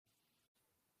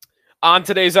On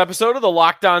today's episode of the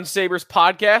Locked On Sabres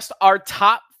podcast, our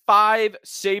top 5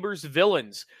 Sabres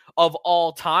villains of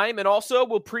all time. And also,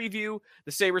 we'll preview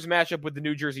the Sabres matchup with the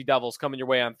New Jersey Devils coming your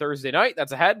way on Thursday night.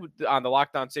 That's ahead on the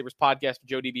Locked On Sabres podcast with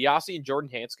Joe DiBiase and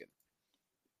Jordan Hanskin.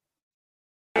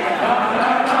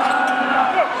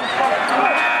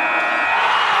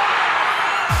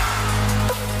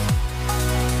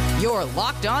 You're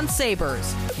Locked On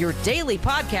Sabres, your daily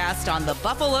podcast on the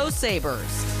Buffalo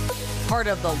Sabres. Part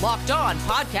of the Locked On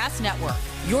Podcast Network,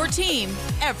 your team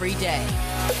every day.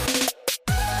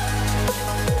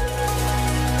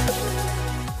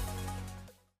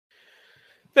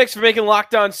 Thanks for making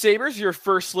Locked On Sabres your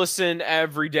first listen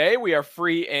every day. We are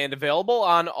free and available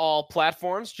on all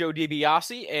platforms. Joe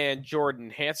DiBiase and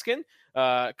Jordan Hanskin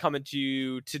coming to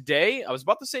you today. I was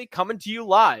about to say coming to you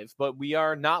live, but we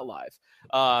are not live.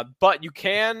 But you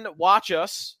can watch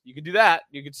us. You can do that.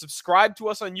 You can subscribe to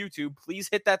us on YouTube. Please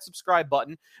hit that subscribe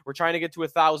button. We're trying to get to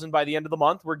 1,000 by the end of the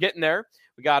month. We're getting there.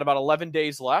 We got about 11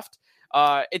 days left.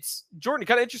 It's Jordan,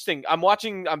 kind of interesting. I'm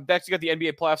actually got the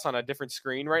NBA playoffs on a different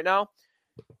screen right now.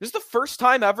 This is the first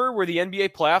time ever where the NBA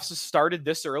playoffs has started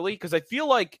this early, because I feel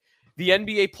like the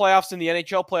NBA playoffs and the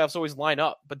NHL playoffs always line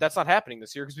up, but that's not happening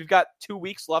this year because we've got 2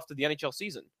 weeks left of the NHL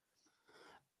season.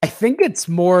 I think it's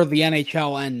more the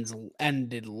NHL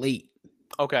ended late.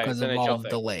 Okay, because of NHL all thing.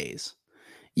 Delays.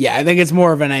 Yeah, I think it's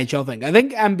more of an NHL thing. I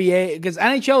think NBA, because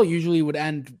NHL usually would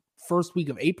end first week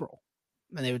of April,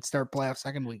 and they would start playoffs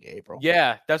second week of April.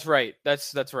 Yeah, that's right.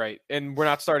 That's right. And we're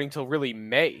not starting till really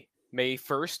May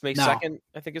 1st, May 2nd.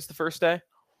 I think it's the first day.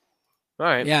 All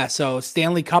right. Yeah, so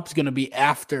Stanley Cup's going to be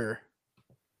after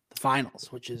the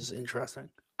finals, which is interesting.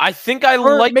 I think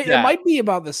like that. It might be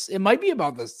about this. It might be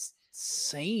about the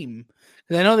same.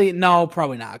 Because I know no,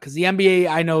 probably not. Because the NBA,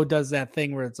 I know, does that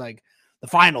thing where it's like the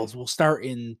finals will start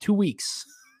in 2 weeks.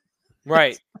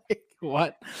 Right. Like,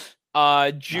 what?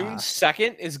 June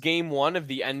 2nd is game 1 of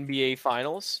the NBA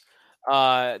finals.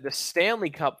 The Stanley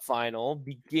Cup final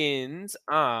begins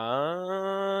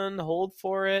on, hold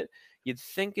for it, you'd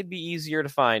think it'd be easier to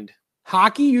find.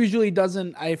 Hockey usually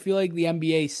doesn't. I feel like the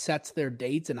NBA sets their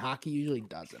dates and hockey usually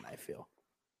doesn't, I feel.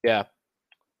 Yeah.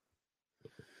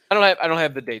 I don't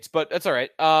have the dates, but that's all right.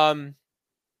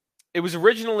 It was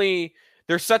originally,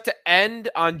 they're set to end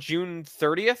on June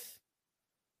 30th.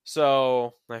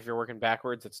 So if you're working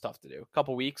backwards, it's tough to do. A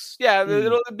couple weeks. Yeah,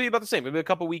 it'll be about the same. It'll be a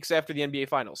couple weeks after the NBA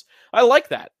finals. I like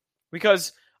that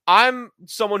because I'm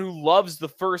someone who loves the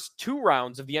first 2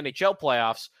 rounds of the NHL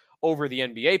playoffs over the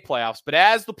NBA playoffs. But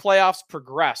as the playoffs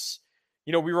progress,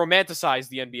 we romanticize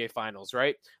the NBA finals,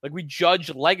 right? Like we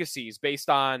judge legacies based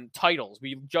on titles.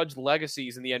 We judge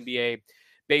legacies in the NBA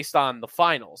based on the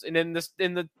finals. And in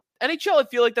the NHL, I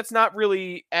feel like that's not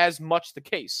really as much the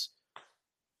case.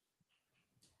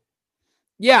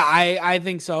 Yeah, I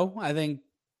think so. I think,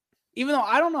 even though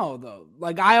I don't know though,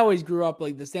 like I always grew up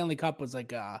like the Stanley Cup was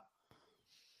like I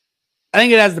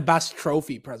think it has the best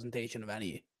trophy presentation of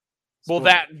any. Well,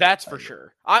 that's for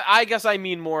sure. I guess I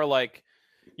mean more like,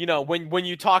 when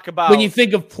you talk about, when you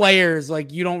think of players,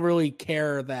 like you don't really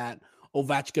care that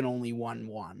Ovechkin only won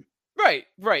one. Right.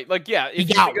 Like, yeah. He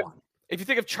got one. If you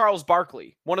think of Charles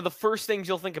Barkley, one of the first things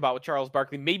you'll think about with Charles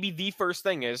Barkley, maybe the first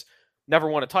thing is never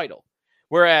won a title.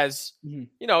 Whereas,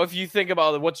 if you think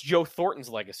about what's Joe Thornton's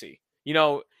legacy,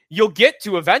 you'll get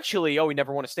to eventually, he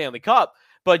never won a Stanley Cup,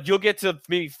 but you'll get to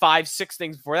maybe 5-6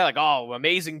 things before that, like,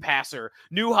 amazing passer,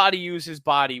 knew how to use his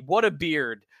body, what a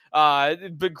beard,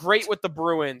 but great with the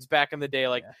Bruins back in the day.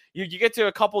 Like, you get to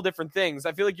a couple different things.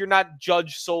 I feel like you're not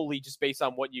judged solely just based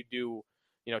on what you do,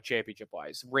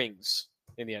 championship-wise, rings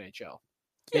in the NHL.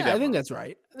 Yeah, I think that's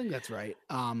right.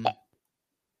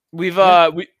 We've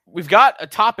got a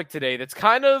topic today that's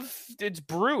it's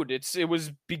brewed.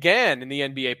 It began in the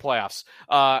NBA playoffs.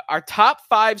 Our top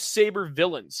 5 Sabre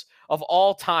villains of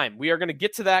all time. We are going to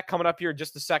get to that coming up here in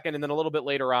just a second, and then a little bit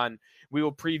later on, we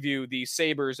will preview the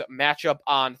Sabres matchup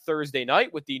on Thursday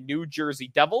night with the New Jersey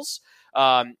Devils.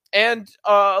 It's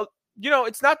not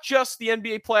just the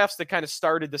NBA playoffs that kind of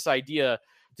started this idea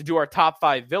to do our top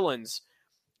 5 villains.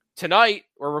 Tonight,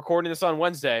 we're recording this on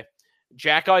Wednesday.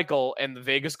 Jack Eichel and the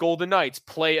Vegas Golden Knights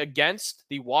play against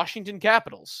the Washington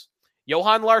Capitals,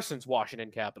 Johan Larsson's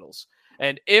Washington Capitals.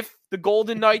 And if the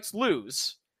Golden Knights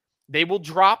lose, they will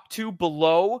drop to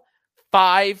below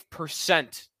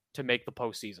 5% to make the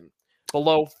postseason.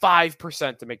 Below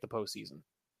 5% to make the postseason.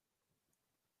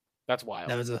 That's wild.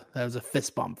 That was a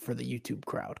fist bump for the YouTube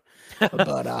crowd.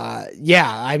 But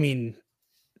yeah, I mean,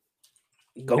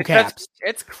 go Caps.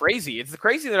 It's crazy. It's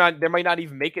crazy they might not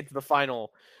even make it to the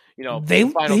final.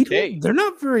 They're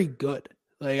not very good.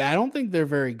 Like, I don't think they're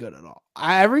very good at all.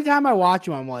 Every time I watch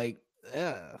them, I'm like,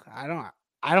 I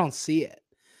don't see it.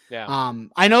 Yeah.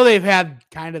 I know they've had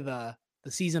kind of the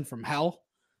season from hell,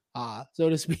 so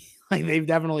to speak. Like they've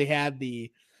definitely had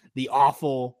the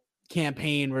awful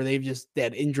campaign where they've just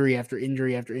had injury after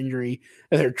injury after injury.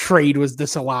 Their trade was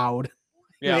disallowed.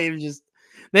 Yeah.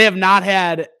 They have not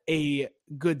had a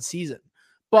good season.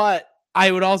 But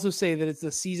I would also say that it's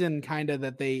the season kind of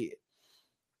that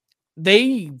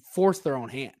they forced their own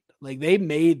hand. Like they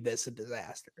made this a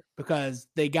disaster because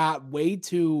they got way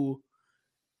too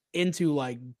into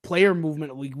like player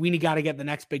movement. We got to get the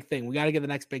next big thing. We got to get the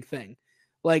next big thing.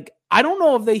 Like, I don't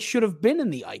know if they should have been in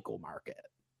the Eichel market.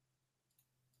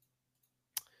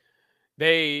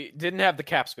 They didn't have the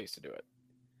cap space to do it.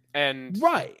 And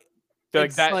right.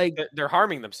 They're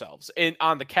harming themselves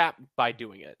on the cap by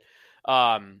doing it.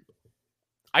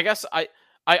 I guess I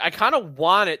kind of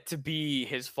want it to be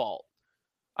his fault.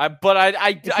 But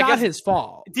I not guess his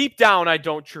fault. Deep down, I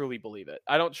don't truly believe it.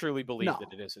 I don't truly believe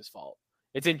that it is his fault.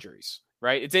 It's injuries,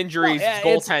 right? It's injuries, it's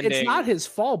goaltending. It's not his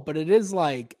fault, but it is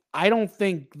like, I don't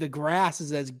think the grass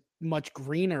is as much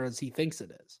greener as he thinks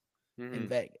it is in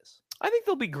Vegas. I think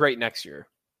they'll be great next year.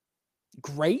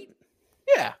 Great?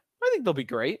 Yeah, I think they'll be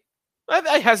great.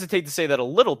 I hesitate to say that a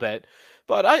little bit,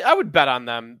 but I would bet on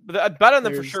them. I'd bet on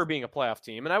them for sure being a playoff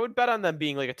team, and I would bet on them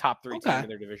being like a top 3 team in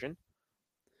their division.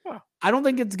 Yeah. I don't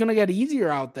think it's going to get easier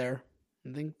out there.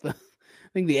 I think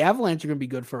the Avalanche are going to be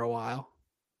good for a while.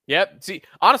 Yep. See,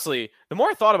 honestly, the more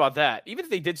I thought about that, even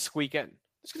if they did squeak in,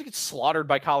 it's going to get slaughtered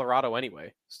by Colorado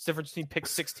anyway. It's the difference between pick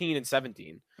 16 and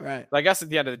 17. Right. I guess at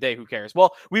the end of the day, who cares?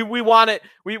 Well, we want it.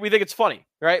 We think it's funny,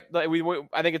 right? Like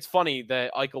I think it's funny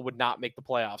that Eichel would not make the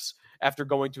playoffs after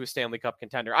going to a Stanley Cup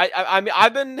contender. I mean,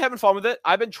 I've been having fun with it.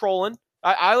 I've been trolling.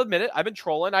 I'll admit it. I've been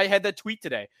trolling. I had that tweet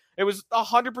today. It was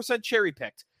 100% cherry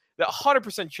picked.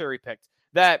 100% cherry picked.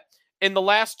 That in the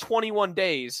last 21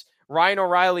 days, Ryan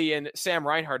O'Reilly and Sam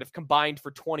Reinhart have combined for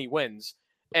 20 wins.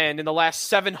 And in the last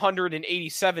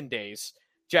 787 days,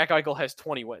 Jack Eichel has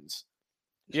 20 wins.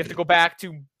 You have to go back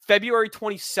to February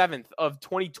 27th of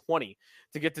 2020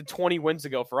 to get to 20 wins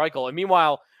ago for Eichel. And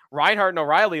meanwhile, Reinhart and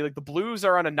O'Reilly, like the Blues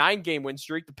are on a 9-game win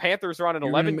streak. The Panthers are on an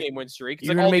 11-game win streak. It's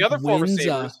like all the other former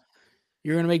Sabres.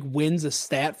 You're going to make wins a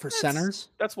stat for centers?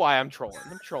 That's why I'm trolling.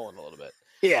 I'm trolling a little bit.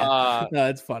 Yeah. No,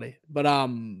 it's funny. But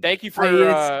thank you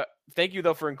for thank you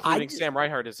though for including Sam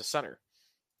Reinhart as a center.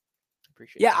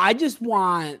 Appreciate it. I just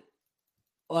want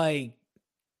I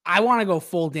want to go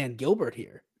full Dan Gilbert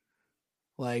here.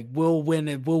 Like we'll win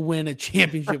a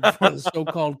championship before the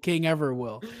so-called king ever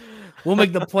will. We'll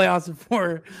make the playoffs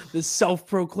before the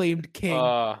self-proclaimed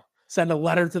king. Send a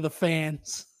letter to the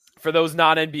fans. For those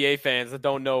non-NBA fans that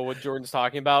don't know what Jordan's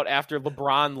talking about, after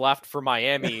LeBron left for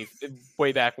Miami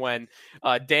way back when,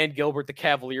 Dan Gilbert, the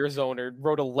Cavaliers owner,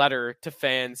 wrote a letter to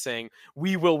fans saying,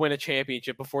 "We will win a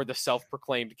championship before the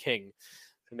self-proclaimed king."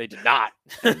 And they did not.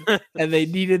 And they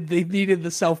needed the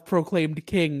self-proclaimed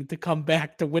king to come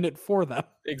back to win it for them.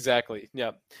 Exactly.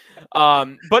 Yeah.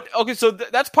 But okay, so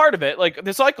that's part of it. Like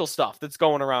the cycle stuff that's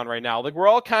going around right now. Like we're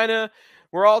all kind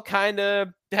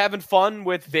of having fun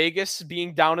with Vegas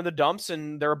being down in the dumps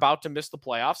and they're about to miss the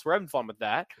playoffs. We're having fun with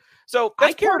that. So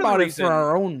that's I care part about of it for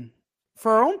our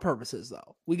own purposes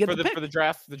though. We get for the pick. For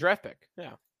the draft pick.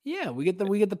 Yeah. Yeah, we get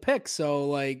the pick. So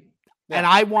like and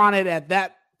I want it at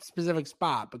that specific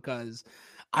spot because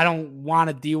I don't want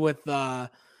to deal with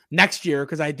next year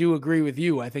because I do agree with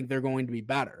you. I think they're going to be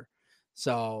better.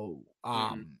 So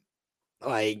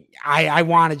like I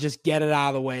want to just get it out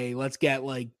of the way. Let's get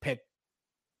like pick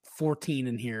 14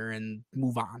 in here and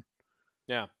move on.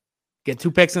 Yeah. Get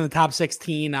 2 picks in the top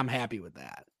 16. I'm happy with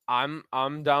that. I'm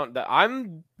down.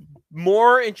 I'm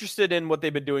more interested in what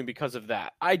they've been doing because of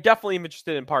that. I definitely am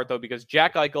interested in part though, because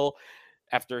Jack Eichel,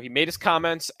 after he made his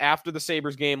comments after the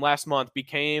Sabres game last month,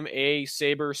 became a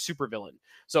Sabres supervillain.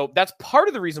 So that's part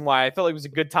of the reason why I felt like it was a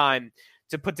good time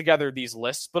to put together these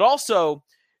lists. But also,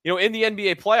 you know, in the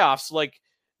NBA playoffs, like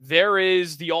there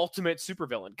is the ultimate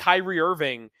supervillain, Kyrie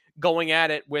Irving, going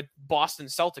at it with Boston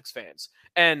Celtics fans.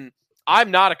 And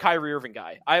I'm not a Kyrie Irving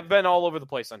guy. I've been all over the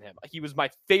place on him. He was my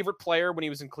favorite player when he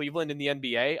was in Cleveland in the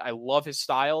NBA. I love his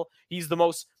style. He's the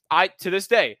most, to this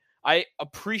day, I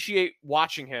appreciate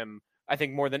watching him, I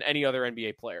think, more than any other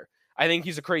NBA player. I think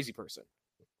he's a crazy person.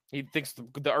 He thinks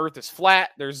the earth is flat.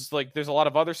 There's a lot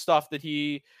of other stuff that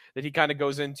he kind of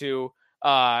goes into,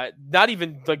 not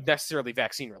even like necessarily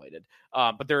vaccine related.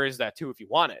 But there is that too, if you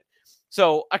want it.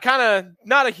 So I kind of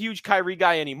not a huge Kyrie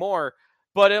guy anymore,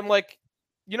 but I'm like,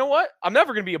 you know what? I'm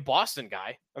never going to be a Boston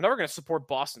guy. I'm never going to support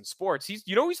Boston sports. He's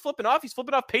flipping off. He's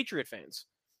flipping off Patriot fans.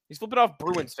 He's flipping off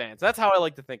Bruins fans. That's how I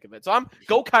like to think of it. So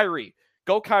go Kyrie.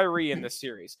 Go Kyrie in this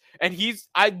series. And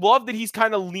I love that he's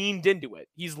kind of leaned into it.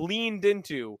 He's leaned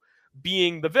into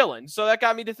being the villain. So that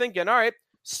got me to thinking, all right,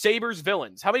 Sabres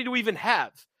villains. How many do we even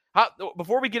have?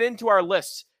 Before we get into our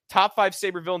lists, top 5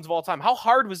 Sabre villains of all time, how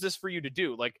hard was this for you to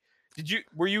do? Like,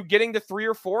 were you getting to 3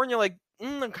 or 4 and you're like,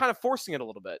 I'm kind of forcing it a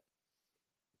little bit?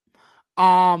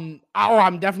 I'm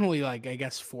definitely like, I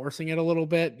guess, forcing it a little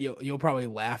bit. You'll probably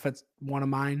laugh at one of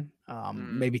mine,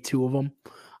 maybe 2 of them.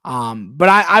 But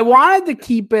I wanted to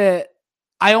keep it.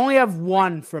 I only have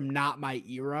one from not my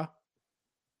era,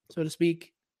 so to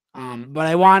speak. But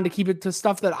I wanted to keep it to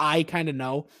stuff that I kind of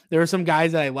know. There are some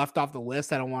guys that I left off the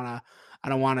list. I don't want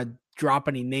to drop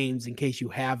any names in case you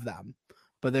have them,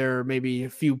 but there are maybe a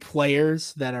few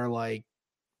players that are like,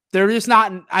 they're just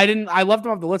not, I left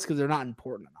them off the list because they're not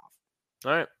important enough.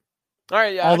 All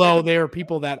right. Yeah, although they are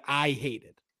people that I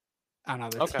hated on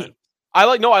other teams. I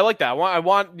like that. I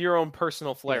want your own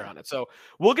personal flair on it. So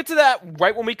we'll get to that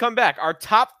right when we come back. Our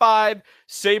top 5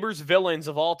 Sabres villains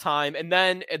of all time. And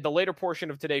then at the later portion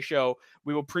of today's show,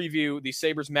 we will preview the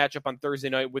Sabres matchup on Thursday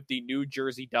night with the New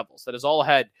Jersey Devils. That is all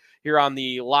ahead here on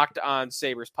the Locked On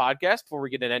Sabres podcast. Before we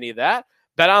get into any of that,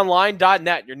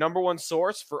 betonline.net, your number one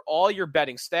source for all your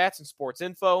betting stats and sports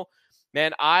info.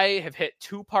 Man, I have hit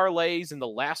 2 parlays in the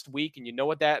last week, and you know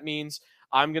what that means?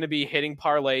 I'm going to be hitting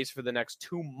parlays for the next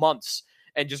 2 months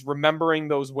and just remembering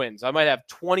those wins. I might have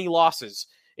 20 losses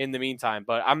in the meantime,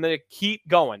 but I'm going to keep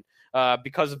going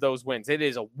because of those wins. It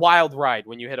is a wild ride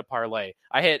when you hit a parlay.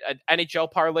 I hit an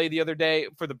NHL parlay the other day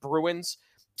for the Bruins.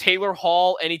 Taylor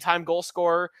Hall, anytime goal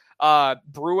scorer.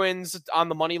 Bruins on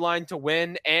the money line to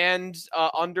win, and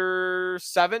under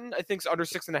 7, I think under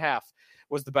 6.5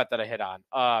 was the bet that I hit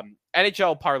on.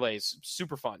 NHL parlays,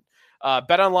 super fun.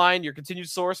 BetOnline, your continued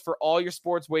source for all your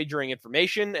sports wagering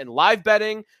information and live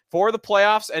betting for the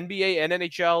playoffs, NBA and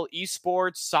NHL,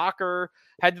 esports, soccer.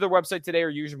 Head to their website today or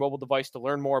use your mobile device to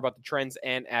learn more about the trends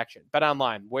and action.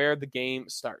 BetOnline, where the game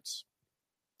starts.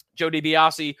 Joe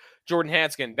DiBiase, Jordan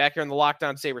Hanskin, back here on the Locked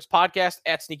On Sabres podcast,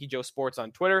 at Sneaky Joe Sports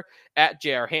on Twitter, at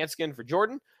JR Hanskin for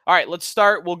Jordan. All right, let's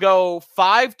start. We'll go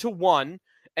 5-1,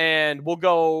 and we'll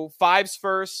go 5s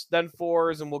first, then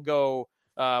 4s, and we'll go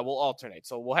we'll alternate.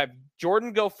 So we'll have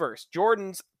Jordan go first.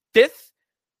 Jordan's 5th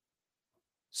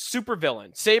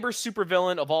supervillain, Sabre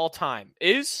supervillain of all time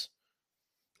is?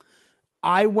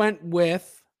 I went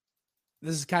with,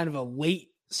 this is kind of a late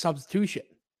substitution.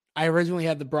 I originally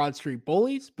had the Broad Street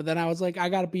Bullies, but then I was like, I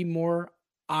got to be more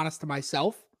honest to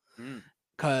myself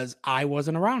because I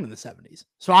wasn't around in the 70s.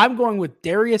 So I'm going with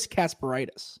Darius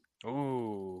Kasparaitis.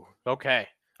 Ooh, okay.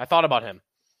 I thought about him.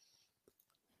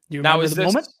 You remember the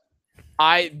moment?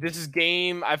 This is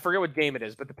game, I forget what game it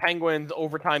is, but the Penguins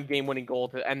overtime game-winning goal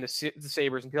to end the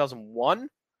Sabres in 2001?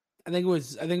 I think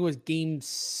it was game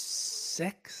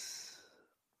 6.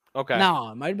 Okay.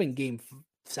 No, it might have been game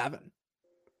 7.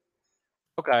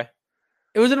 Okay.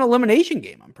 It was an elimination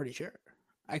game, I'm pretty sure.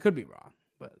 I could be wrong,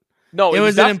 but no, it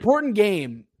was an important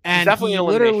game, and he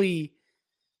literally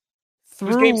threw.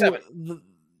 It was game 7.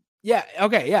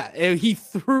 He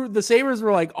threw, the Sabres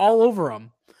were like all over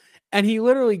him, and he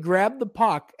literally grabbed the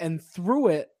puck and threw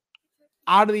it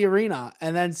out of the arena,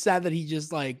 and then said that he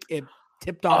just like it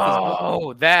tipped off.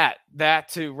 Oh, that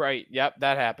too, right? Yep,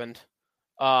 that happened.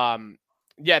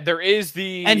 Yeah, there is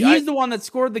and he's the one that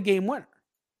scored the game winner.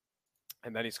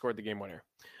 And then he scored the game winner.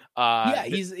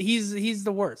 He's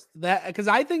the worst. That because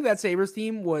I think that Sabres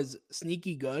team was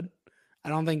sneaky good. I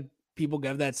don't think people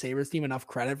give that Sabres team enough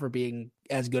credit for being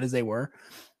as good as they were.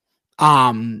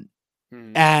 And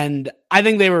I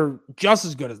think they were just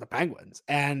as good as the Penguins.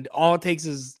 And all it takes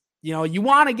is, you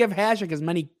want to give Hasek as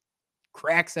many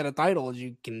cracks at a title as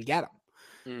you can get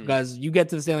him. Because you get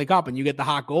to the Stanley Cup and you get the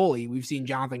hot goalie. We've seen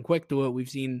Jonathan Quick do it. We've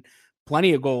seen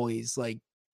plenty of goalies like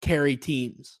carry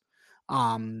teams.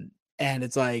 And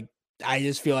it's like, I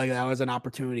just feel like that was an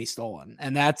opportunity stolen.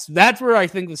 And that's where I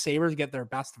think the Sabres get their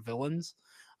best villains,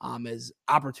 is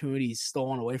opportunities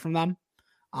stolen away from them.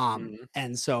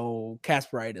 And so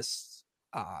Kasparaitis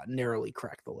narrowly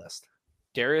cracked the list.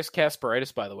 Darius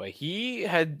Kasparaitis, by the way,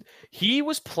 he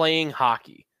was playing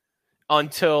hockey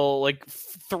until like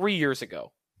 3 years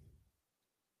ago.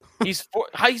 He's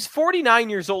 49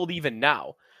 years old even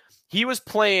now. He was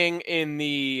playing in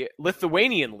the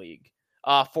Lithuanian league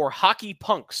for Hockey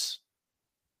Punks.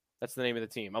 That's the name of the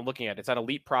team. I'm looking at it. It's on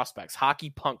Elite Prospects. Hockey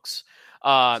Punks.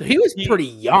 So he was pretty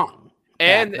young.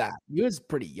 And he was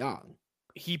pretty young.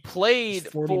 He played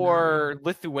for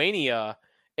Lithuania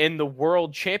in the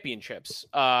World Championships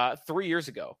 3 years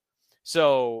ago.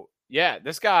 So yeah,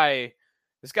 this guy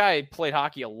played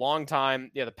hockey a long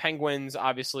time. Yeah, the Penguins,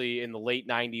 obviously in the late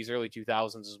 90s, early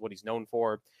 2000s is what he's known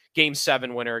for. Game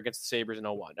 7 winner against the Sabres in 0-1.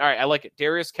 All right, I like it.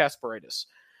 Darius Kasparaitis.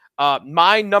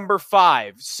 My number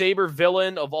 5 Sabre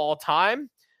villain of all time,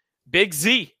 Big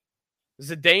Z,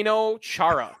 Zdeno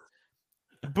Chara.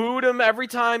 Booed him every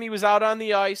time he was out on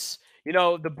the ice. You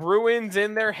know, the Bruins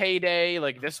in their heyday,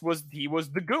 like he was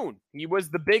the goon. He was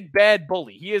the big bad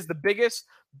bully. He is the biggest,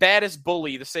 baddest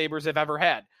bully the Sabres have ever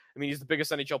had. I mean, he's the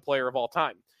biggest NHL player of all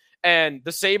time. And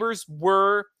the Sabres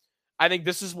were, I think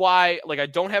this is why, like, I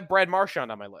don't have Brad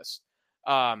Marchand on my list.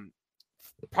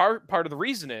 Part of the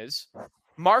reason is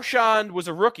Marchand was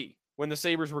a rookie when the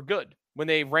Sabres were good. When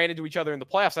they ran into each other in the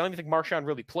playoffs, I don't even think Marchand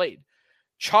really played.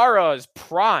 Chara's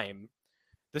prime.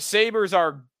 The Sabres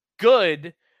are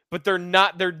good, but they're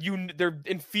not. They're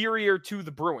inferior to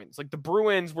the Bruins. Like, the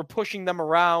Bruins were pushing them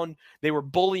around. They were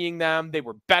bullying them. They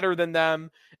were better than them.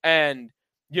 And,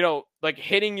 you know, like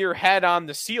hitting your head on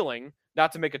the ceiling,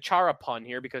 not to make a Chara pun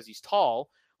here because he's tall,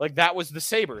 like that was the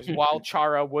Sabres while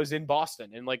Chara was in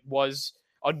Boston and like was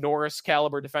a Norris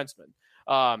caliber defenseman.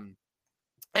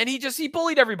 And he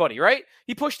bullied everybody, right?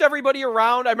 He pushed everybody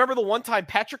around. I remember the one time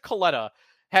Patrick Coletta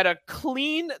had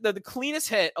the cleanest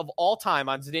hit of all time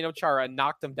on Zdeno Chara and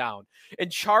knocked him down. And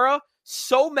Chara,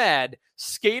 so mad,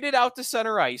 skated out to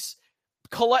center ice.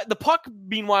 The puck,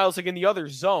 meanwhile, is like in the other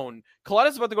zone.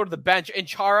 Coletta's about to go to the bench, and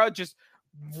Chara just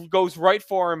goes right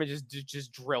for him and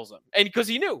just drills him. And because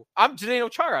he knew, I'm Zdeno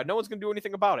Chara. No one's going to do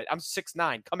anything about it. I'm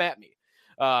 6'9". Come at me.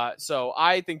 So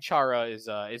I think Chara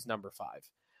is number 5.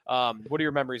 What are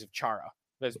your memories of Chara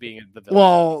as being the villain?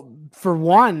 Well, for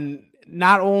one,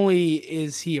 not only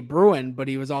is he a Bruin, but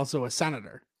he was also a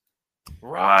Senator.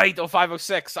 Right.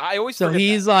 0506. I always so forget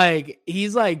he's that.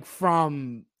 he's like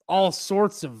from all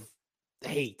sorts of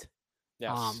hate.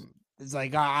 Yes. It's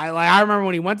like I remember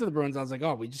when he went to the Bruins, I was like,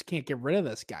 oh, we just can't get rid of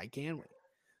this guy, can we?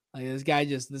 Like this guy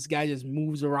just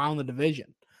moves around the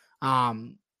division. But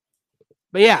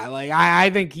yeah, like I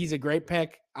think he's a great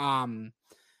pick. The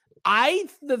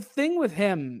thing with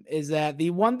him is that the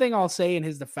one thing I'll say in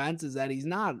his defense is that he's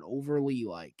not overly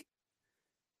like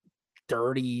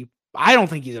dirty. I don't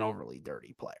think he's an overly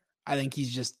dirty player. I think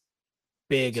he's just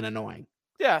big and annoying.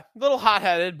 Yeah, a little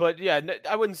hot-headed, but yeah,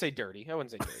 I wouldn't say dirty.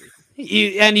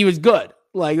 He was good.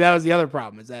 Like that was the other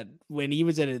problem is that when he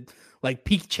was at a like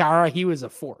peak Chara, he was a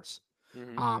force.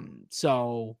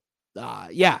 Mm-hmm.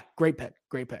 Yeah, great pick,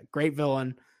 great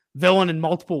villain in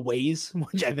multiple ways,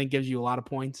 which I think gives you a lot of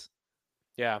points.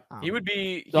 Yeah, he would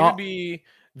be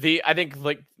the, I think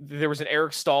like there was an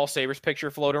Eric Stahl Sabres picture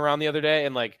floating around the other day,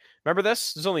 and like, remember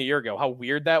this? This was only a year ago. How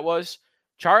weird that was.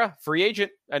 Chara, free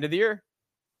agent, end of the year.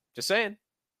 Just saying.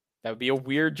 That would be a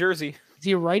weird jersey. Is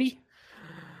he a righty?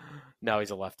 No,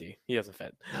 he's a lefty. He doesn't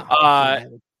fit. All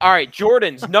right,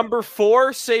 Jordan's number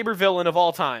 4 Sabre villain of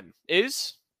all time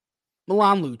is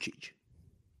Milan Lucic.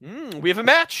 We have a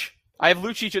match. I have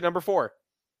Lucic at number 4.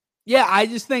 Yeah, I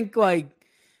just think I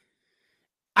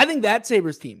think that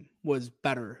Sabres team was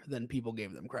better than people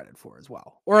gave them credit for as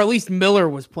well. Or at least Miller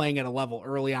was playing at a level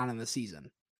early on in the season.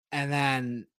 And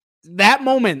then that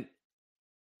moment,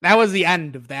 that was the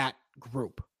end of that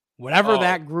group. Whatever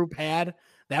that group had,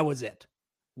 that was it.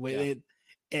 Yeah.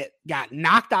 It got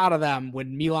knocked out of them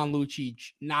when Milan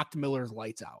Lucic knocked Miller's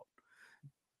lights out.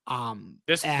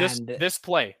 This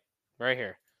play right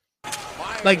here.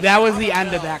 Like that was the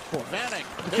end of that core.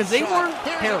 Because they weren't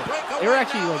terrible. They were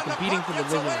actually like competing for the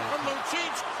division.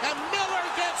 And Miller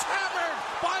gets hammered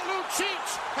by Lucic.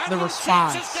 The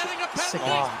response.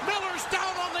 Miller's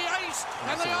down on the ice,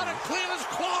 and they ought to clean his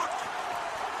clock.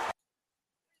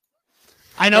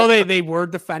 I know they were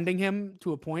defending him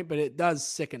to a point, but it does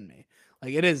sicken me.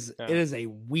 Like it is a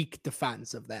weak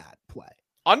defense of that play.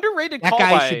 Underrated that call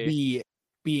guy by, should be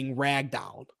being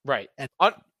ragdolled. Right.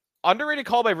 Underrated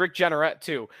call by Rick Jeanneret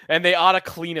too. And they ought to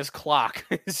clean his clock.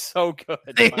 It's so good.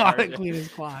 They ought to clean his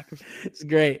clock. It's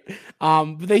great.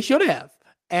 But they should have.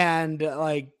 And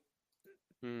but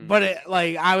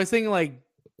I was thinking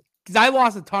because I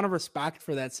lost a ton of respect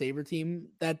for that Sabre team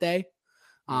that day.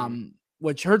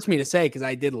 Which hurts me to say because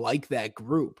I did like that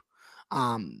group.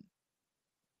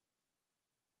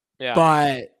 Yeah.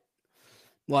 But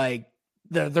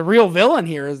the real villain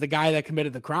here is the guy that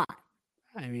committed the crime.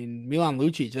 I mean, Milan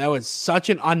Lucic, that was such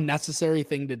an unnecessary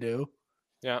thing to do.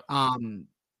 Yeah.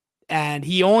 And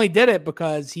he only did it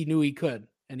because he knew he could,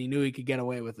 and he knew he could get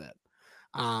away with it.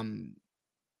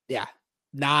 Yeah.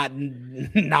 not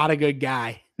a good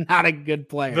guy, not a good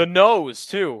player. The nose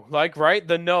too, like right,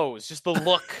 the nose, just the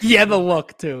look. Yeah, the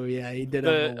look too. Yeah, he did.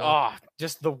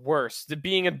 Just the worst. The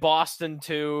being in Boston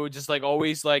too, just like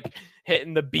always like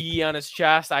hitting the B on his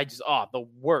chest. The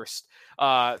worst.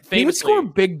 Famously, he would score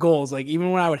big goals. Like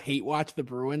even when I would hate watch the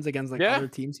Bruins against like other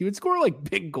teams, he would score like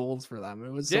big goals for them.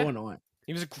 It was so annoying.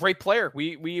 He was a great player.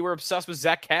 We were obsessed with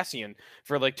Zach Cassian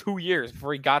for like 2 years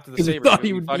before he got to the Sabres.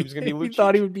 We thought he was going to be Lucic. We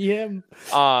thought he would be him.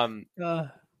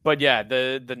 But yeah,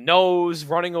 the nose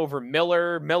running over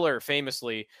Miller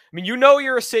famously. I mean,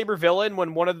 you're a Sabre villain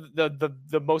when one of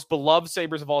the most beloved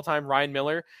Sabres of all time, Ryan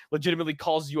Miller, legitimately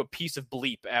calls you a piece of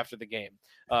bleep after the game.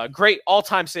 Great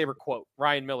all-time Sabre quote,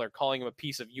 Ryan Miller calling him a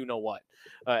piece of you-know-what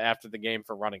after the game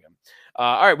for running him.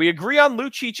 All right, we agree on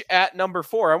Lucic at number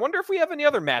 4. I wonder if we have any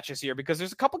other matches here because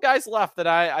there's a couple guys left that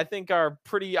I think are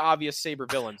pretty obvious Sabre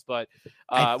villains, but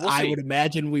we'll see. I would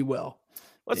imagine we will.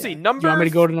 Let's see. Do you want me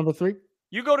to go to number 3?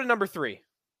 You go to number 3.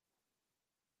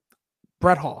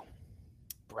 Brett Hull.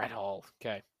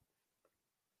 Okay.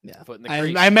 Yeah.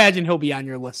 I imagine he'll be on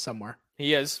your list somewhere.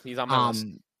 He is. He's on my list.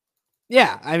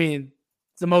 Yeah. I mean,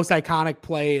 it's the most iconic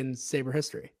play in Sabre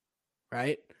history,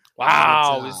 right?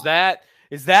 Wow. Is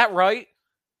that right?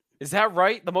 Is that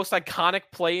right? The most iconic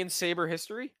play in Sabre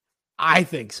history? I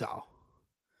think so.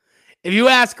 If you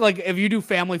ask, like, if you do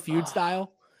Family Feud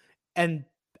style and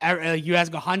you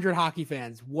ask 100 hockey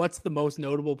fans, what's the most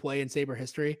notable play in Sabre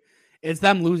history? It's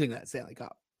them losing that Stanley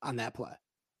Cup on that play.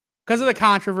 Because of the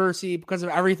controversy, because of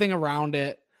everything around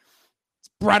it. It's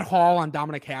Brett Hull on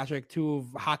Dominik Hasek, 2 of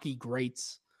hockey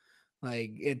greats.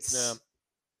 Like, it's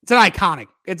an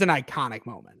iconic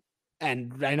moment.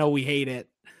 And I know we hate it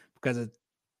because it's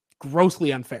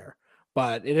grossly unfair,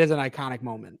 but it is an iconic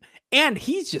moment. And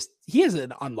he has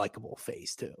an unlikable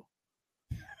face too.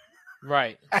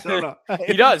 Right. I don't know.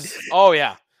 He does. Oh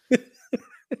yeah.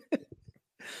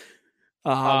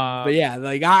 But yeah,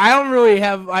 like I don't really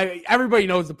have. Everybody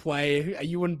knows the play.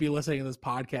 You wouldn't be listening to this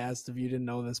podcast if you didn't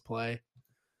know this play.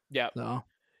 Yeah. So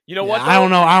you know what? I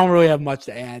don't know. I don't really have much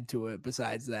to add to it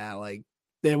besides that. Like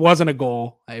it wasn't a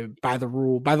goal. By the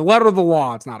letter of the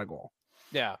law, it's not a goal.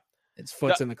 Yeah. It's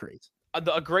foot's in the crease.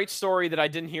 A great story that I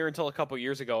didn't hear until a couple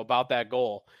years ago about that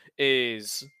goal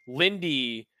is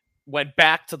Lindy went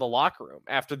back to the locker room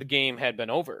after the game had been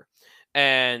over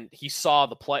and he saw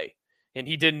the play and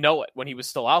he didn't know it when he was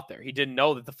still out there. He didn't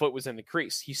know that the foot was in the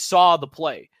crease. He saw the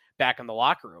play back in the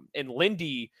locker room and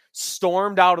Lindy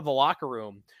stormed out of the locker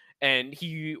room and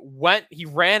he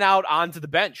ran out onto the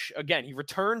bench. Again, he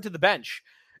returned to the bench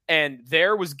and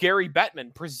there was Gary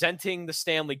Bettman presenting the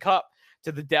Stanley Cup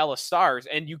to the Dallas Stars.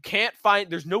 And you can't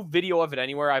there's no video of it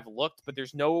anywhere. I've looked, but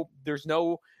there's no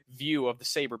view of the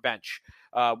Sabre bench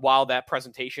while that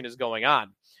presentation is going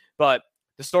on. But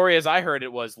the story as I heard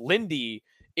it was Lindy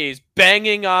is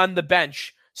banging on the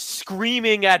bench,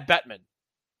 screaming at Bettman.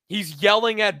 He's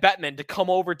yelling at Bettman to come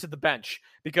over to the bench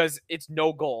because it's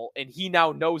no goal. And he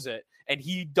now knows it. And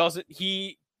he doesn't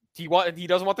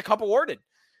want the cup awarded.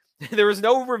 There was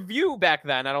no review back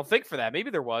then, I don't think, for that. Maybe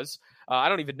there was. I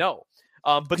don't even know.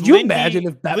 But could you imagine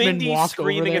if Bettman walked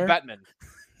screaming over there? at Bettman?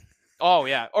 Oh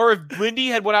yeah, or if Lindy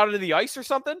had went out into the ice or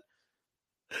something.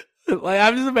 Like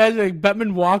I'm just imagining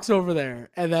Bettman walks over there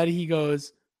and then he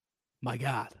goes, "My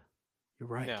God, you're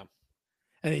right." Yeah,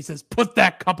 and he says, "Put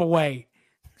that cup away."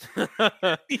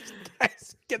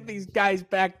 Get these guys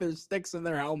back their sticks and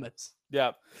their helmets.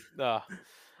 Yeah. But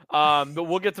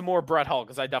we'll get to more Brett Hull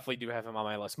because I definitely do have him on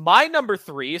my list. My number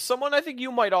 3 is someone I think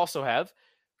you might also have,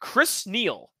 Chris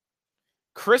Neil.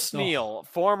 Neil,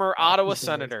 former Ottawa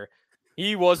Senator.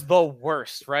 He was the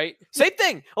worst, right? Same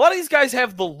thing. A lot of these guys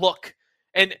have the look.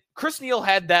 And Chris Neil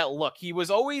had that look. He was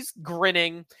always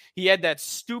grinning. He had that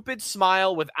stupid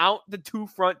smile without the 2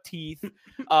 front teeth.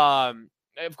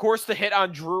 Of course, the hit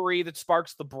on Drury that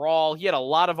sparks the brawl. He had a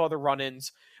lot of other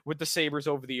run-ins with the Sabres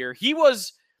over the year. He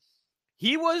was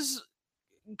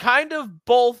kind of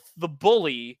both the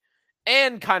bully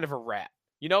and kind of a rat.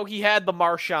 You know, he had the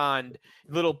Marchand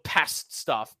little pest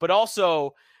stuff, but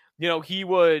also, you know, he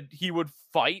would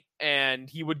fight and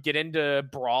he would get into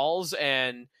brawls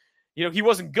and, you know, he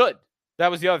wasn't good. That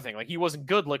was the other thing. Like, he wasn't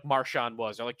good like Marchand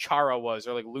was or like Chara was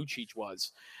or like Lucic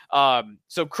was.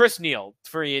 So Chris Neil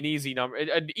for an easy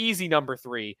number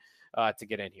 3 to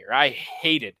get in here.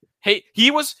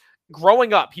 He was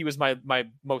growing up. He was my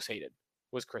most hated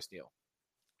was Chris Neil.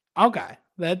 Okay.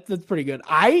 That's pretty good.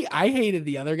 I hated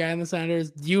the other guy in the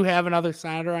Senators. Do you have another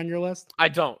Senator on your list? I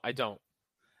don't.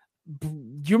 Do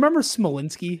you remember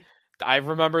Smolinski? I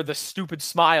remember the stupid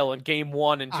smile in Game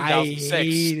 1 in 2006. I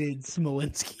hated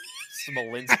Smolinski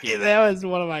Smolinski. That was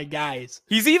one of my guys.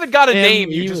 He's even got a Him, name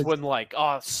you he just was- wouldn't like.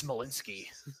 Oh, Smolinski.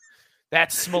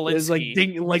 That's It was like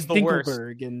Smolinski. like He's the worst.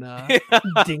 Dinkelberg and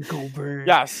Dinkelberg.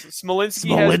 Yes,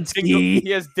 Smolinski Smolinski. he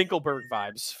has Dinkelberg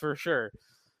vibes for sure.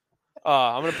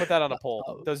 I'm gonna put that on a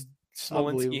poll. Does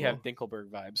Smolinski have Dinkelberg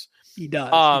vibes? He does.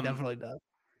 He definitely does.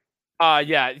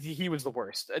 Yeah, he was the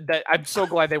worst. I'm so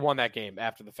glad they won that game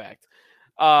after the fact.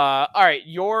 All right,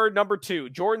 your number 2,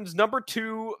 Jordan's number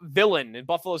 2 villain in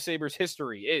Buffalo Sabres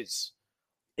history is.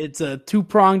 It's a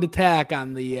 2-pronged attack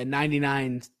on the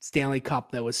 99 Stanley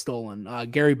Cup that was stolen.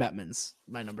 Gary Bettman's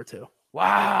my number 2.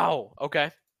 Wow.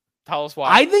 Okay. Tell us why.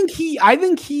 I think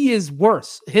he is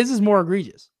worse. His is more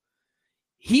egregious.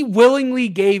 He willingly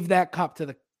gave that cup to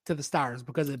the Stars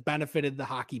because it benefited the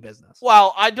hockey business.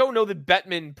 Well, I don't know that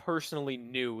Bettman personally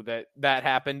knew that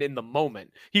happened in the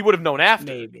moment. He would have known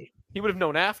after. Maybe. He would have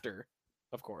known after,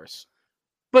 of course.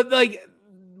 But like,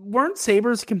 weren't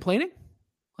Sabres complaining?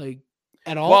 Like,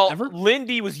 at all? Well, Ever?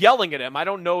 Lindy was yelling at him. I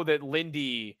don't know that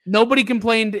Lindy. Nobody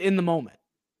complained in the moment.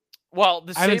 Well,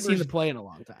 the I haven't Sabres, seen the play in a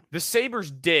long time. the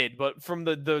Sabres did, but from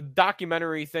the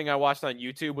documentary thing I watched on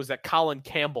YouTube was that Colin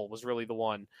Campbell was really the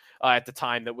one at the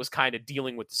time that was kind of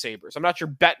dealing with the Sabres. I'm not sure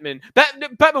Bettman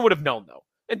would have known though,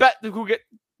 and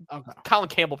Okay. Colin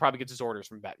Campbell probably gets his orders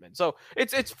from Bettman, so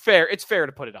it's fair. It's fair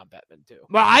to put it on Bettman too.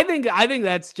 Well, I think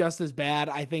that's just as bad.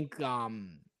 I think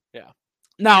Yeah.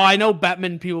 Now I know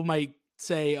Bettman people might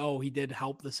say, oh, he did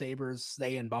help the Sabres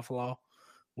stay in Buffalo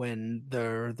when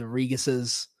the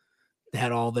Regises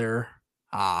had all their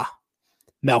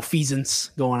malfeasance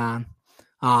going on.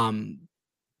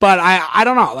 But I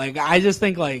don't know. Like, I just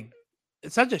think like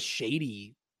it's such a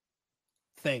shady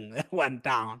thing that went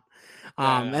down.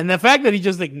 And the fact that he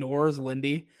just ignores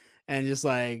Lindy and just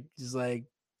like,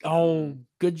 oh,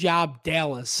 good job,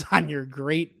 Dallas, on your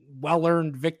great,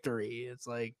 well-earned victory. It's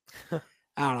like, I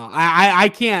don't know. I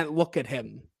can't look at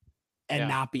him and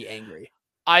not be angry.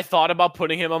 I thought about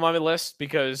putting him on my list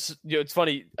because it's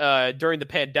funny. During the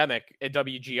pandemic at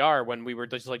WGR, when we were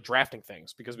just like drafting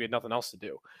things because we had nothing else to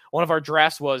do, one of our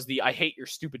drafts was the "I hate your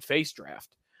stupid face" draft,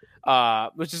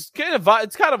 which is kind of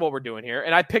what we're doing here.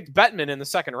 And I picked Bettman in the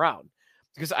second round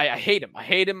because I hate him. I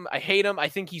hate him. I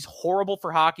think he's horrible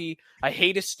for hockey. I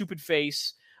hate his stupid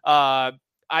face. I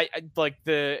like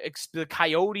the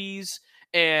Coyotes.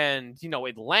 And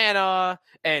Atlanta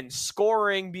and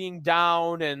scoring being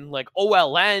down and like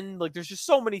OLN, like there's just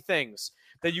so many things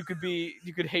that you could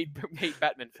hate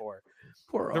Bettman for.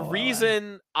 Poor the OLN.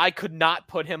 reason I could not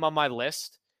put him on my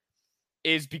list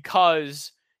is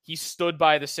because he stood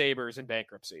by the Sabres in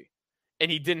bankruptcy,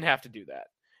 and he didn't have to do that.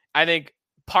 I think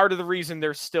part of the reason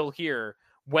they're still here,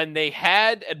 when they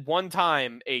had at one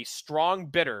time a strong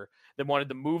bidder that wanted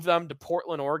to move them to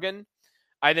Portland, Oregon.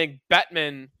 I think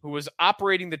Bettman, who was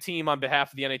operating the team on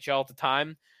behalf of the NHL at the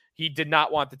time, he did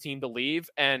not want the team to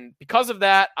leave. And because of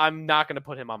that, I'm not going to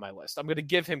put him on my list. I'm going to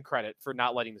give him credit for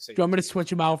not letting the Sabres. Do you want me to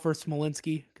switch him out for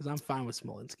Smolinski? Because I'm fine with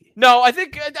Smolinski. No, I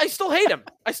think I still hate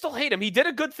him. He did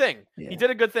a good thing. Yeah. He did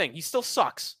a good thing. He still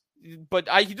sucks. But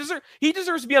he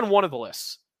deserves to be on one of the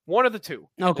lists. One of the two.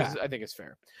 Okay. I think it's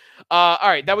fair. All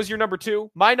right, that was your number 2.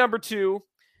 My number 2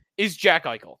 is Jack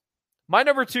Eichel. My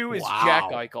number 2 is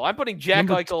Jack Eichel. I'm putting Jack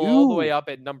Eichel all the way up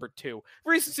at number 2.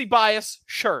 Recency bias,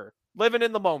 sure. Living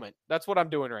in the moment. That's what I'm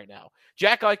doing right now.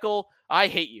 Jack Eichel, I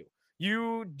hate you.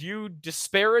 You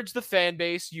disparaged the fan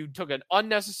base. You took an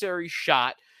unnecessary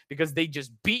shot because they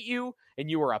just beat you and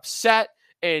you were upset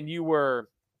and you were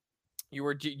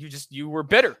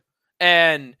bitter.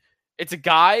 And it's a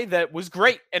guy that was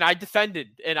great and I defended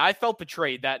and I felt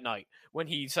betrayed that night when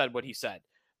he said what he said.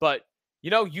 But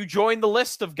you joined the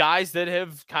list of guys that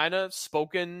have kind of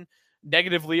spoken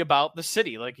negatively about the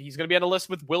city. Like he's going to be on a list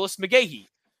with Willis McGahee,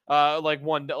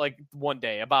 one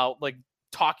day about like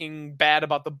talking bad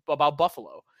about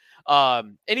Buffalo.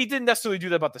 And he didn't necessarily do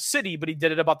that about the city, but he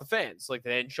did it about the fans. Like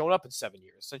they hadn't shown up in 7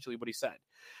 years, essentially what he said.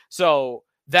 So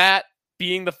that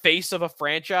being the face of a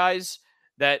franchise,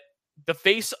 that the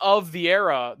face of the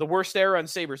era, the worst era in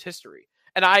Sabres history.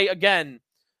 And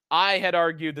I had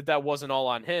argued that wasn't all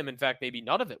on him. In fact, maybe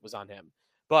none of it was on him.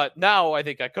 But now I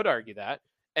think I could argue that.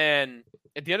 And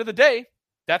at the end of the day,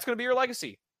 that's going to be your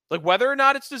legacy. Like whether or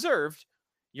not it's deserved,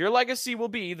 your legacy will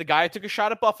be the guy who took a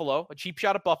shot at Buffalo, a cheap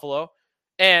shot at Buffalo,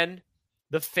 and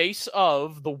the face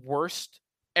of the worst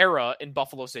era in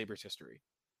Buffalo Sabres history.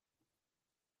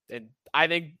 And I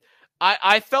think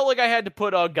I felt like I had to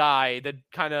put a guy that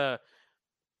kind of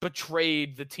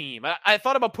betrayed the team. I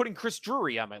thought about putting Chris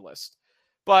Drury on my list.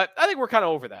 But I think we're kind of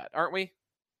over that, aren't we?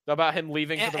 About him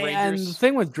leaving for the Rangers. And the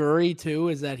thing with Drury, too,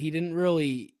 is that he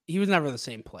was never the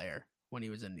same player. when he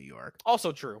was in New York.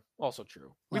 Also true.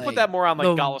 We put Like, that more on like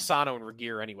the- Golisano and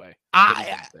Regier anyway.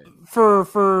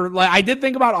 For like I did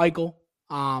think about Eichel,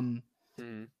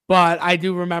 Mhm. but I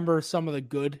do remember some of the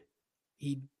good.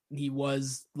 He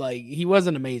was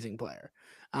an amazing player.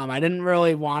 I didn't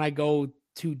really want to go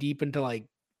too deep into like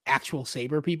actual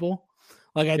Sabre people.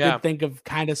 Like I Yeah. did think of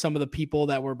kind of some of the people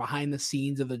that were behind the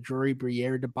scenes of the Drury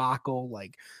Briere debacle,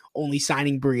 like only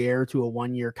signing Briere to a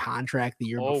 1-year contract the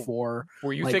year before.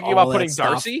 Were you like, thinking all about that putting stuff.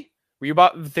 Darcy? Were you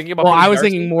thinking about? Well, putting I was Darcy?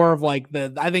 thinking more of like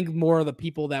I think more of the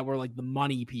people that were like the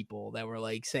money people that were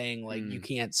like saying like you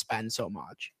can't spend so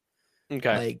much.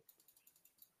 Okay. Like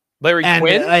Larry and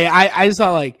Quinn. I just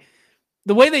thought like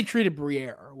the way they treated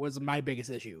Briere was my biggest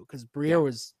issue because Briere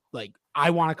was like,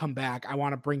 I want to come back. I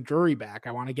want to bring Drury back.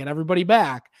 I want to get everybody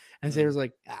back. And Sabre's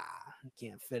like, I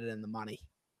can't fit it in the money.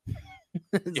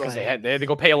 Because they had to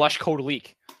go pay Alesh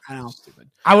Kodalik. I know. Stupid.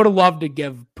 I would have loved to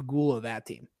give Pagula that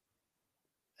team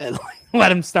and like,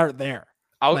 let him start there.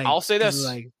 I'll say this.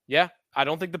 Like, Yeah, I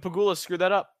don't think the Pagulas screwed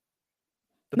that up.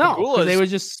 The no, because Pagulas, they would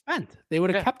just spent. They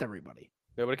would have kept everybody.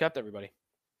 They would have kept everybody.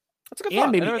 That's a good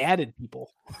And thought. maybe added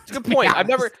people. It's a good point. I've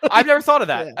never thought of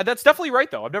that. Yeah. That's definitely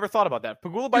right though. I've never thought about that.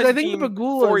 Pagula buys I the think team the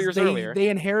Pagulas, 4 years earlier. They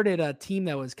inherited a team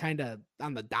that was kind of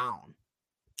on the down.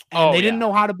 And they didn't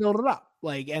know how to build it up.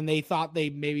 Like, and they thought they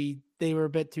were a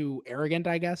bit too arrogant,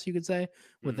 I guess you could say,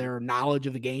 with their knowledge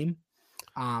of the game.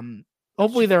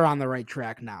 Hopefully they're on the right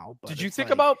track now. But did you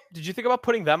think about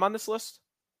putting them on this list?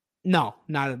 No,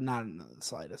 not in the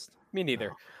slightest. Me neither.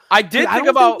 No. I did I think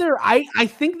don't about. think I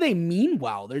think they mean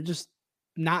well. They're just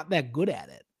not that good at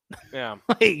it. Yeah.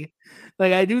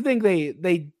 like I do think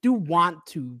they do want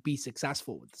to be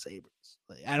successful with the Sabres.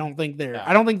 Like, I don't think they're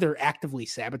actively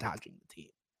sabotaging the team.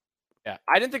 Yeah.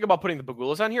 I didn't think about putting the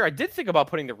Pagulas on here. I did think about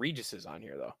putting the Regises on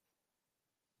here though.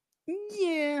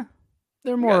 Yeah.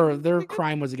 They're more their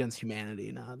crime was against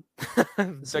humanity, not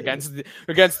It's against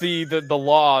the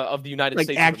law of the United like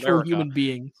States actual of America. human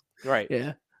beings. Right.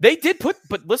 Yeah. They did but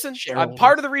listen, Shareholders.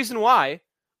 part of the reason why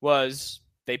was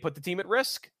they put the team at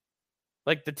risk.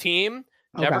 Like the team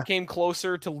never came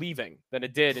closer to leaving than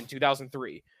it did in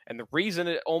 2003. And the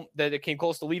reason that it came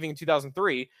close to leaving in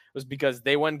 2003 was because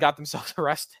they went and got themselves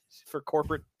arrested for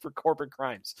corporate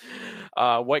crimes,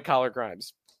 white collar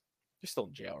crimes. They're still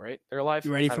in jail, right? They're alive.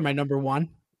 You ready for my number one?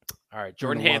 All right,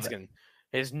 Jordan You're gonna love Hanskin,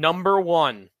 his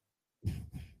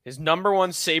number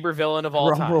one Sabre villain of all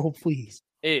Drum time roll, please.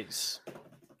 is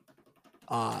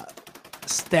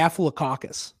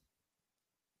Staphylococcus.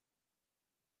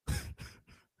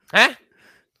 huh?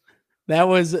 That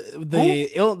was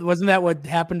wasn't that what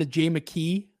happened to Jay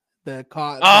McKee?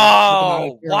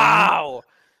 Oh, wow.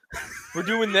 We're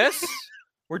doing this?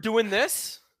 We're doing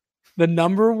this? The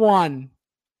number one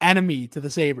enemy to the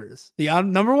Sabres. The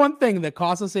number one thing that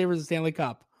cost the Sabres the Stanley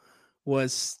Cup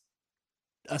was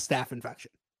a staph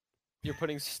infection. You're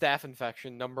putting staph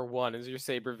infection number one as your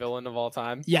Sabre villain of all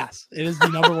time? Yes, it is the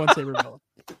number one Sabre villain.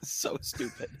 So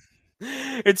stupid.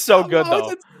 It's so good,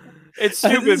 though. It's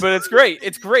stupid, but it's great.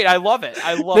 It's great. I love it.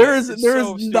 There is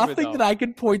nothing that I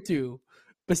could point to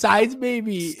besides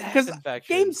maybe because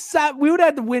Game 7 we would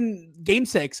have to win Game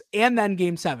 6 and then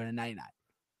Game 7 in '99.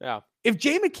 Yeah. If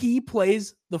Jay McKee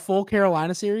plays the full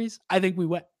Carolina series, I think we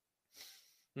win.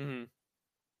 Mm-hmm.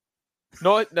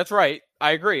 No, that's right.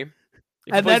 I agree.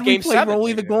 And then we play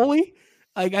Rolly the maybe. goalie.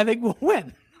 Like I think we'll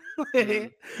win.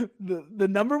 Mm-hmm. the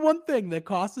number one thing that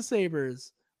cost the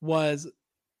Sabres was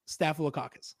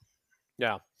Staphylococcus.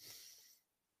 Yeah.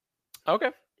 Okay.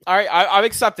 All right. I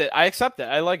accept it.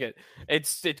 I like it.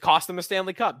 It cost them a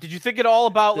Stanley Cup. Did you think at all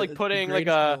about like putting like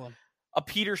a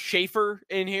Peter Schaefer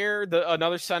in here,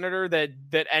 another senator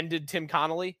that ended Tim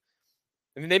Connolly?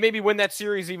 I mean, they maybe win that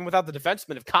series even without the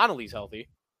defenseman if Connolly's healthy.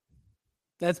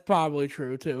 That's probably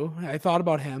true too. I thought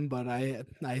about him, but I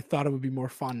thought it would be more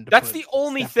fun. That's the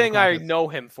only thing I know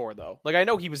him for, though. Like I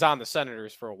know he was on the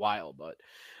Senators for a while, but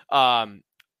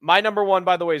my number one,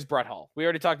 by the way, is Brett Hull. We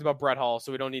already talked about Brett Hull,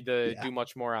 so we don't need to do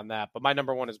much more on that. But my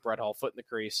number one is Brett Hull, foot in the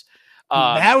crease.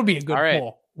 That would be a good all right.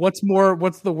 poll. What's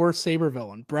the worst Sabre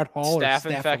villain? Brett Hull Staph or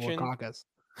infection? Staphylococcus?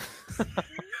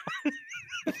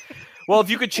 Well, if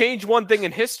you could change one thing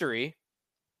in history,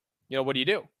 what do you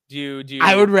do? Do you?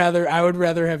 I would rather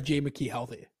have Jay McKee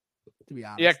healthy, to be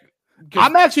honest. Yeah,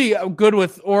 I'm actually good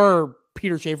with or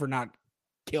Peter Schaefer not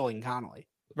killing Connolly.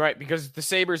 Right, because the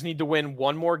Sabres need to win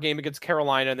one more game against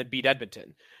Carolina and then beat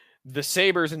Edmonton. The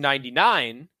Sabres in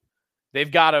 '99, they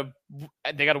got to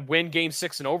win Game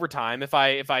 6 in overtime. If the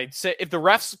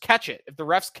refs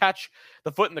catch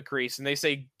the foot in the crease and they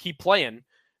say keep playing,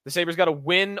 The Sabres got to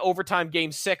win overtime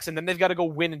game 6, and then they've got to go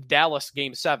win in Dallas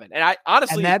game 7. And I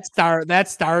honestly, and that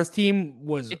Stars team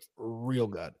was real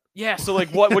good. Yeah. So like,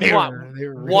 what do you want?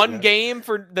 One good. game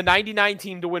for the 99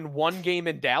 team to win one game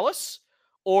in Dallas,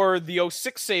 or the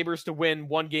 06 Sabres to win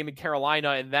one game in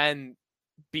Carolina and then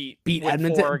beat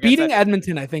Edmonton? Beating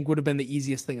Edmonton, I think, would have been the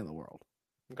easiest thing in the world.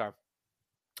 Okay. All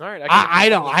right. I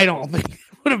don't think it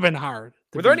would have been hard.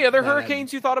 Were there any other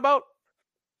Hurricanes you thought about?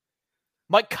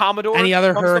 Mike Commodore. Any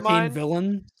other Hurricane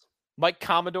villain? Mike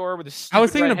Commodore with his stupid I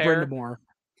was thinking of hair. Brind'Amour.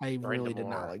 I really did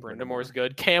not like Brind'Amour's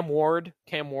good. Cam Ward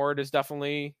is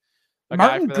definitely a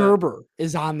Martin guy for Gerber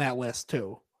is on that list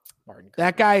too. Martin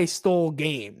that guy stole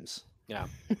games. Yeah.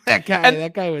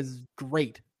 that guy was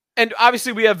great. And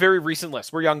obviously we have very recent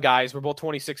lists. We're young guys. We're both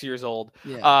 26 years old.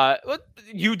 Yeah.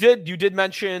 You did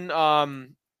mention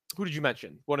who did you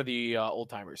mention? One of the old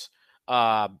timers.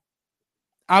 I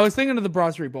was thinking of the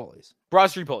Broad Street Bullies. Broad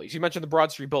Street Bullies. You mentioned the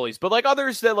Broad Street Bullies, but like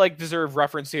others that like deserve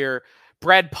reference here.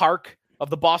 Brad Park of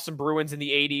the Boston Bruins in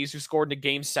the 80s, who scored in a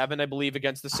game 7, I believe,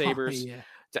 against the Sabres.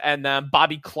 And then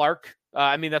Bobby Clark.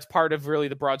 I mean, that's part of really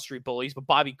the Broad Street Bullies, but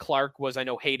Bobby Clark was, I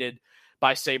know, hated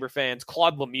by Sabre fans.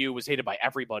 Claude Lemieux was hated by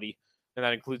everybody, and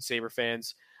that includes Sabre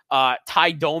fans.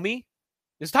 Ty Domi.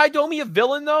 Is Ty Domi a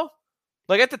villain, though?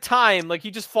 Like, at the time, like,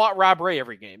 he just fought Rob Ray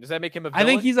every game. Does that make him a villain? I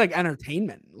think he's, like,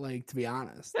 entertainment, like, to be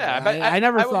honest. Yeah, I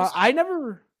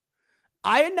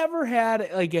never had,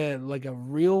 like, a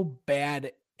real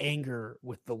bad anger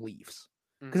with the Leafs.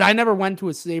 Because I never went to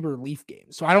a Sabre Leaf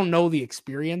game. So I don't know the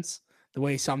experience the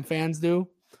way some fans do.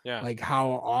 Yeah. Like,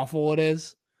 how awful it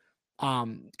is.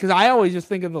 Because I always just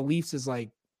think of the Leafs as,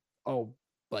 like,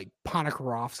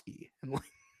 Ponikarovsky. And, like,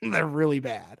 they're really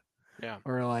bad. Yeah.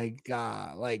 Or like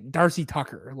Darcy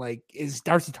Tucker. Like, is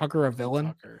Darcy Tucker a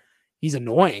villain? He's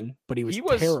annoying, but he was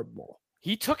terrible.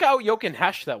 He took out Jochen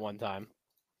Hesch that one time.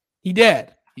 He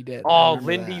did. Oh,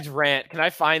 Lindy's rant. Can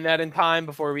I find that in time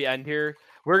before we end here?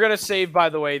 We're gonna save, by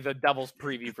the way, the Devils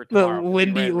preview for tomorrow.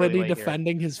 Lindy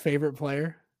defending his favorite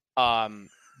player.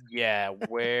 Yeah.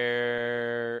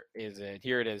 Where is it?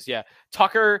 Here it is. Yeah.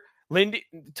 Tucker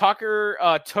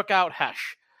took out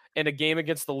Hesch in a game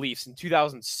against the Leafs in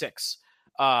 2006.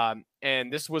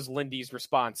 And this was Lindy's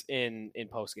response in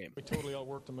post game. We totally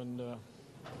outworked them, and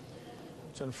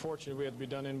it's unfortunate we had to be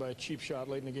done in by a cheap shot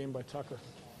late in the game by Tucker.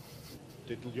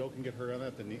 Did Jochen get hurt on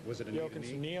that? Was it a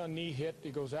knee? Knee-on-knee hit.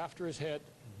 He goes after his head.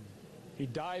 He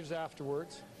dives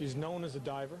afterwards. He's known as a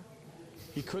diver.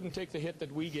 He couldn't take the hit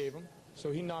that we gave him,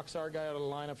 so he knocks our guy out of the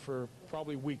lineup for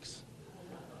probably weeks.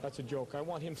 That's a joke. I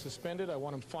want him suspended. I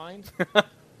want him fined.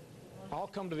 I'll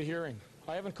come to the hearing.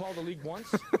 I haven't called the league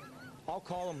once. I'll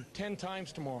call him 10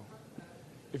 times tomorrow.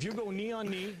 If you go knee on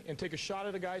knee and take a shot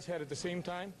at a guy's head at the same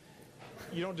time,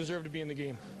 you don't deserve to be in the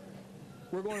game.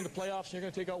 We're going to the playoffs, and you're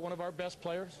going to take out one of our best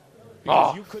players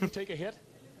because you couldn't take a hit?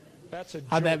 That's a joke.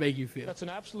 How'd that make you feel? That's an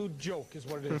absolute joke is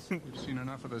what it is. We've seen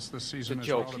enough of this season. It's a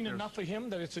joke. We've seen enough of him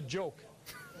that it's a joke.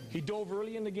 He dove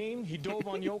early in the game. He dove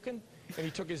on Jochen, and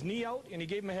he took his knee out, and he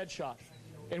gave him a headshot.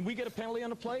 And we get a penalty on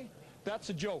the play? That's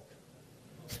a joke.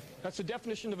 That's the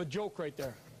definition of a joke right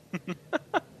there.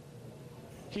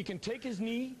 He can take his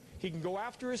knee, he can go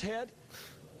after his head,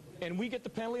 and we get the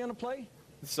penalty on the play?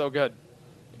 It's so good.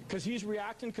 Because he's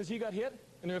reacting because he got hit,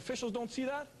 and the officials don't see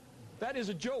that? That is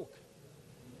a joke.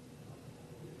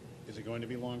 Is it going to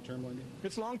be long-term, Lindy?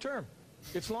 It's long-term.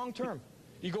 It's long-term.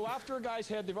 You go after a guy's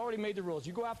head, they've already made the rules.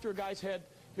 You go after a guy's head,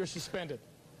 you're suspended.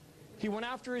 He went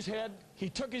after his head, he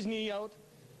took his knee out,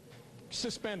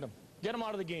 suspend him. Get him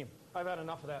out of the game. I've had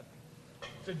enough of that.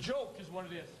 It's a joke is what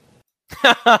it is.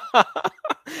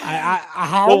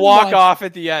 We'll walk off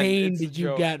at the end. Pain did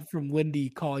you get from Lindy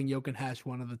calling Jochen Hesch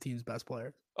one of the team's best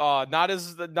players? Not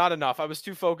enough. I was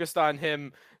too focused on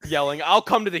him yelling, "I'll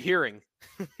come to the hearing."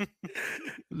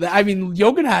 I mean,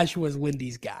 Jochen Hesch was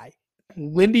Lindy's guy.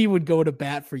 Lindy would go to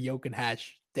bat for Jochen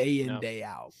Hesch day in, day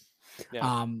out.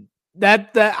 Yeah. That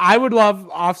I would love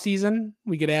off season.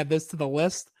 We could add this to the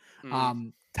list.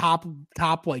 Top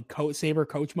like Sabre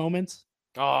coach moments.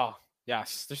 Oh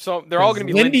yes, they're all going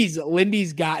to be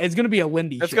Lindy's guy. It's going to be a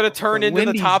Lindy. It's going to turn into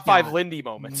the top 5 Lindy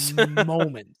moments.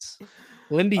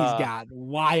 Lindy's got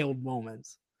wild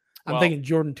moments. I'm thinking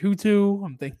Jordan Tutu.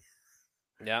 I'm thinking.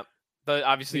 Yeah, but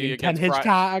obviously Ken against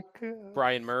Hitchcock,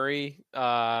 Brian Murray.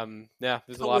 Yeah,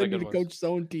 there's a lot of good ones. Coach his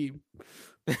own team.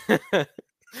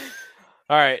 All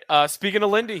right. Speaking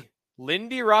of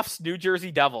Lindy Ruff's New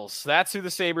Jersey Devils. That's who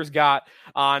the Sabres got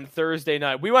on Thursday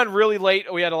night. We went really late.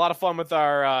 We had a lot of fun with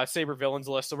our Sabre villains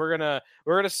list. So we're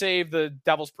gonna save the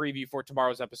Devils preview for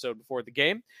tomorrow's episode before the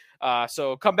game.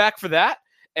 So come back for that.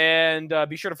 And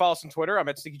be sure to follow us on Twitter. I'm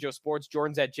at Sticky Joe Sports.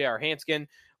 Jordan's at JR Hanskin.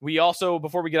 We also,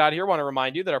 before we get out of here, want to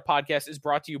remind you that our podcast is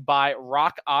brought to you by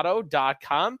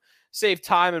rockauto.com. Save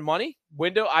time and money.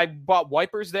 I bought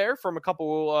wipers there from a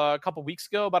couple weeks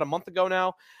ago, about a month ago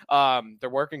now. They're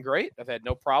working great. I've had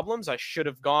no problems. I should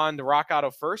have gone to Rock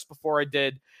Auto first before I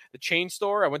did the chain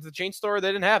store. I went to the chain store. They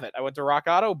didn't have it. I went to Rock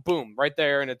Auto. Boom, right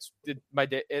there. And it's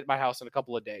at my house in a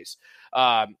couple of days.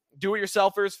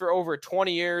 Do-it-yourselfers for over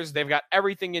 20 years. They've got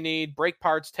everything you need. Brake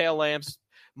parts, tail lamps,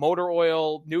 motor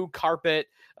oil, new carpet,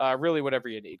 really whatever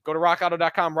you need. Go to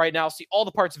rockauto.com right now. See all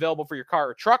the parts available for your car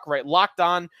or truck, right? Locked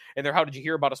On in their How Did You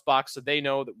Hear About Us box so they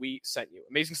know that we sent you.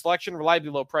 Amazing selection,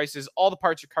 reliably low prices, all the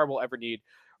parts your car will ever need.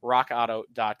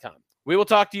 rockauto.com. We will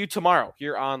talk to you tomorrow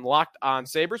here on Locked On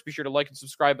Sabres. Be sure to like and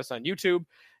subscribe us on YouTube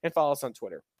and follow us on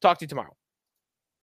Twitter. Talk to you tomorrow.